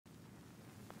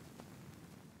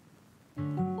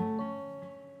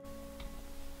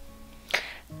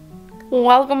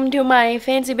Welcome to my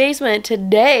fancy basement.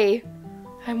 Today,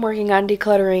 I'm working on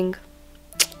decluttering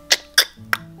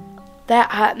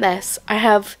that hot mess. I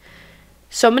have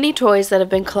so many toys that have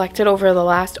been collected over the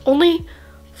last only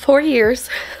 4 years.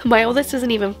 My oldest isn't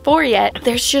even 4 yet.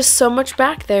 There's just so much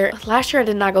back there. Last year I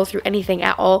did not go through anything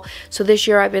at all. So this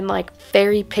year I've been like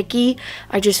very picky.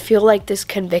 I just feel like this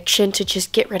conviction to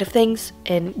just get rid of things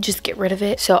and just get rid of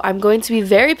it. So I'm going to be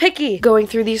very picky going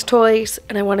through these toys,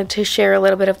 and I wanted to share a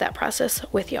little bit of that process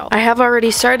with y'all. I have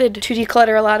already started to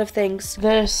declutter a lot of things.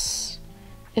 This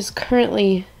is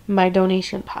currently my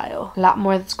donation pile. A lot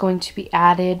more that's going to be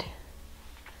added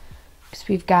because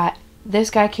we've got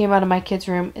this guy came out of my kids'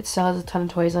 room. It still has a ton of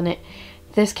toys in it.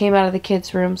 This came out of the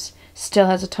kids' rooms. Still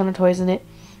has a ton of toys in it.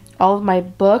 All of my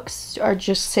books are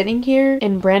just sitting here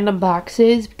in random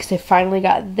boxes because I finally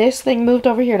got this thing moved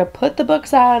over here to put the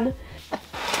books on.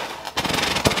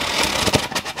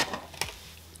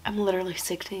 I'm literally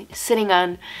sitting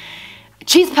on a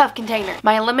cheese puff container.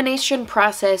 My elimination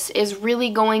process is really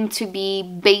going to be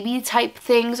baby type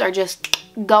things are just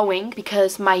going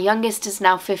because my youngest is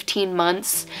now 15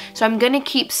 months. So I'm going to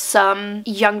keep some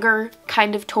younger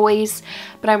kind of toys,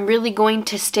 but I'm really going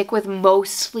to stick with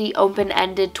mostly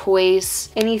open-ended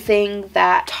toys. Anything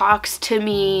that talks to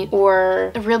me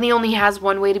or really only has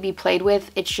one way to be played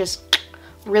with, it's just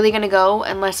really gonna go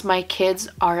unless my kids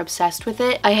are obsessed with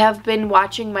it. I have been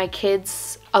watching my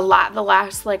kids a lot the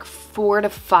last like 4 to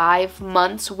 5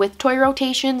 months with toy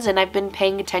rotations, and I've been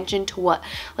paying attention to what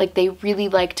like they really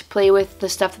like to play with, the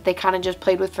stuff that they kind of just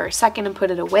played with for a second and put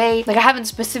it away. Like I haven't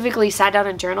specifically sat down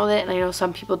and journaled it, and I know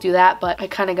some people do that, but I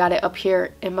kind of got it up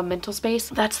here in my mental space.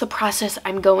 That's the process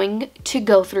I'm going to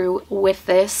go through with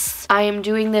this. I am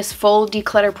doing this full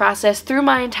declutter process through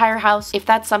my entire house. If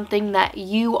that's something that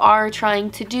you are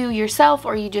trying to do yourself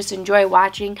or you just enjoy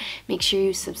watching, make sure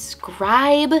you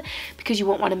subscribe because you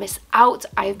won't want to miss out.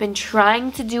 I've been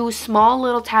trying to do small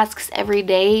little tasks every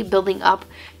day building up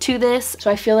to this,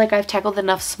 so I feel like I've tackled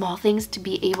enough small things to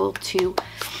be able to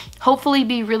hopefully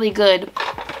be really good.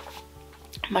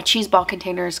 My cheese ball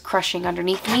container is crushing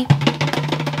underneath me,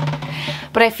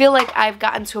 but I feel like I've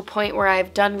gotten to a point where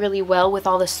I've done really well with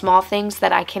all the small things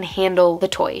that I can handle the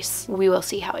toys. We will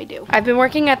see how I do. I've been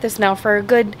working at this now for a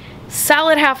good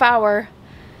solid half hour.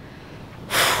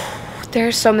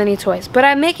 There's so many toys, but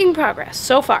I'm making progress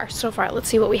so far. Let's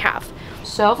see what we have.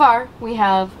 So far, we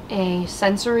have a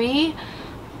sensory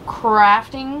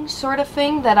crafting sort of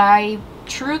thing that I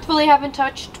truthfully haven't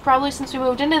touched probably since we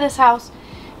moved into this house,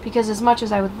 because as much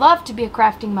as I would love to be a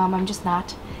crafting mom, I'm just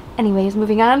not. Anyways,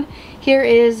 moving on. Here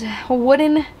is a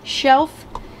wooden shelf,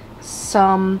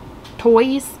 some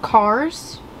toys,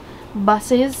 cars,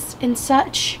 buses, and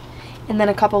such, and then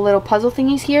a couple little puzzle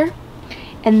thingies here.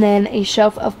 And then a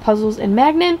shelf of puzzles and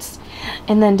magnets,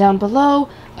 and then down below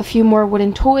a few more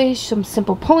wooden toys, some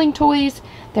simple pulling toys,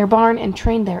 their barn and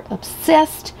train they're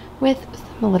obsessed with.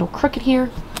 I'm a little crooked here.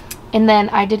 And then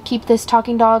I did keep this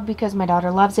talking dog because my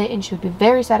daughter loves it and she would be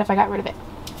very sad if I got rid of it.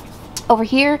 Over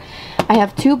here I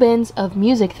have 2 bins of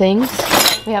music things.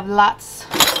 We have lots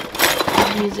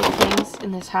of music things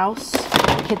in this house.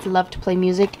 The kids love to play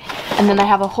music. And then I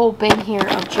have a whole bin here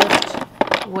of just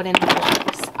wooden toys.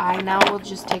 I now will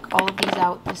just take all of these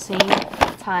out at the same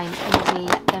time and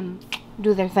let them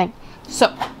do their thing.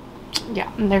 So,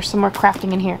 yeah, and there's some more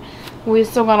crafting in here. We've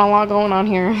still got a lot going on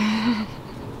here.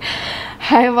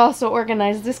 I have also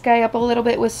organized this guy up a little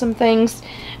bit with some things.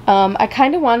 I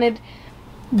kind of wanted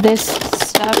this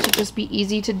stuff to just be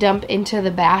easy to dump into the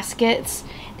baskets.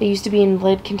 They used to be in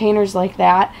lid containers like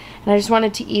that, and I just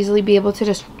wanted to easily be able to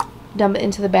just dump it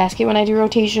into the basket when I do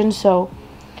rotation. So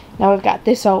now I've got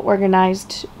this all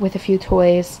organized with a few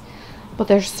toys, but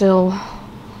there's still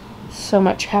so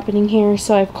much happening here.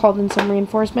 So I've called in some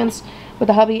reinforcements with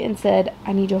the hubby and said,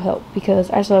 I need your help because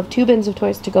I still have 2 bins of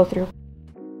toys to go through.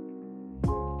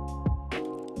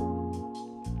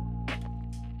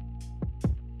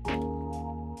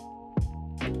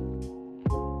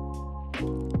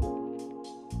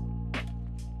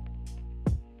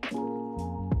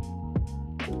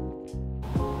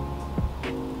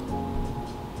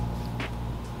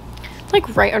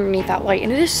 Like right underneath that light,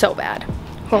 and it is so bad.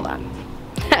 Hold on.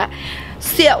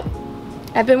 So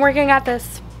I've been working at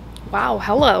this. Wow,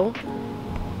 hello.